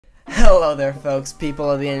Hello there folks, people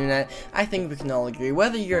of the internet. I think we can all agree,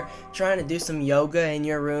 whether you're trying to do some yoga in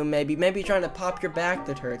your room, maybe trying to pop your back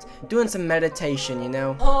that hurts, doing some meditation, you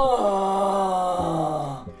know,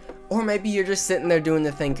 or maybe you're just sitting there doing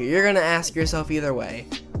the thinker, you're gonna ask yourself either way,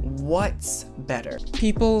 what's better,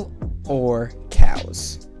 people or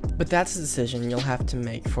cows? But that's a decision you'll have to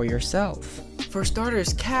make for yourself. For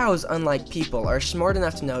starters, cows, unlike people, are smart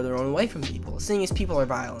enough to know their own way from people, seeing as people are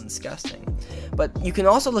vile and disgusting. But you can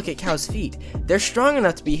also look at cows' feet. They're strong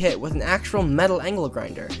enough to be hit with an actual metal angle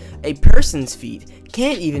grinder. A person's feet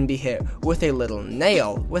can't even be hit with a little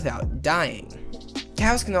nail without dying.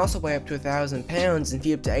 Cows can also weigh up to 1,000 pounds and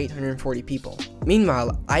feed up to 840 people.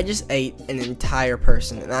 Meanwhile, I just ate an entire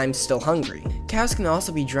person and I'm still hungry. Cows can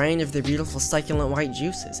also be drained of their beautiful succulent white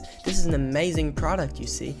juices. This is an amazing product, you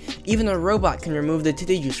see. Even a robot can remove the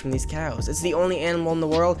titty juice from these cows. It's the only animal in the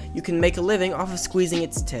world you can make a living off of squeezing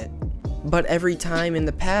its tit. But every time in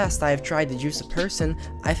the past I have tried to juice a person,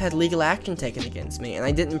 I've had legal action taken against me, and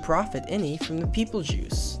I didn't profit any from the people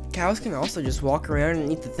juice. Cows can also just walk around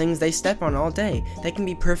and eat the things they step on all day. They can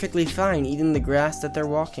be perfectly fine eating the grass that they're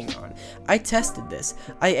walking on. I tested this.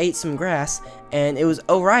 I ate some grass, and it was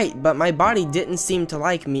alright, but my body didn't seem to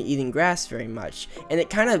like me eating grass very much, and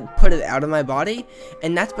it kind of put it out of my body,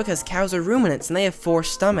 and that's because cows are ruminants, and they have 4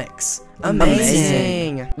 stomachs.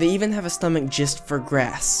 Amazing! They even have a stomach just for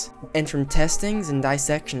grass. And from testings and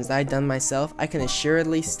dissections I've done myself, I can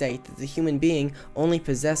assuredly state that the human being only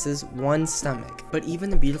possesses 1 stomach. But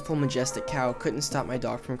even a beautiful, majestic cow couldn't stop my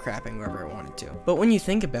dog from crapping wherever it wanted to. But when you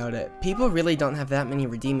think about it, people really don't have that many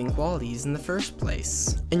redeeming qualities in the first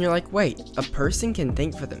place. And you're like, wait, a person can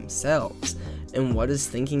think for themselves. And what does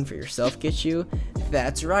thinking for yourself get you?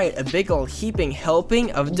 That's right, a big ol' heaping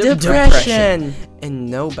helping of depression! And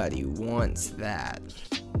nobody wants that.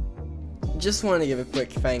 Just want to give a quick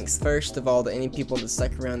thanks first of all to any people that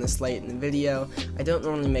stuck around this late in the video. I don't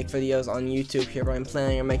normally make videos on YouTube here, but I'm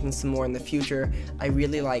planning on making some more in the future. I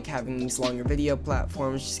really like having these longer video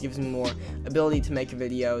platforms, just gives me more ability to make a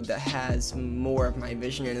video that has more of my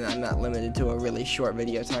vision and I'm not limited to a really short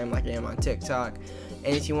video time like I am on TikTok.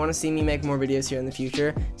 And if you want to see me make more videos here in the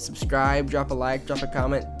future, subscribe, drop a like, drop a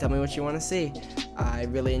comment, tell me what you want to see. I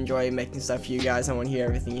really enjoy making stuff for you guys. I want to hear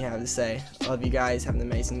everything you have to say. I love you guys. Have an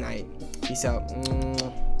amazing night. Peace out.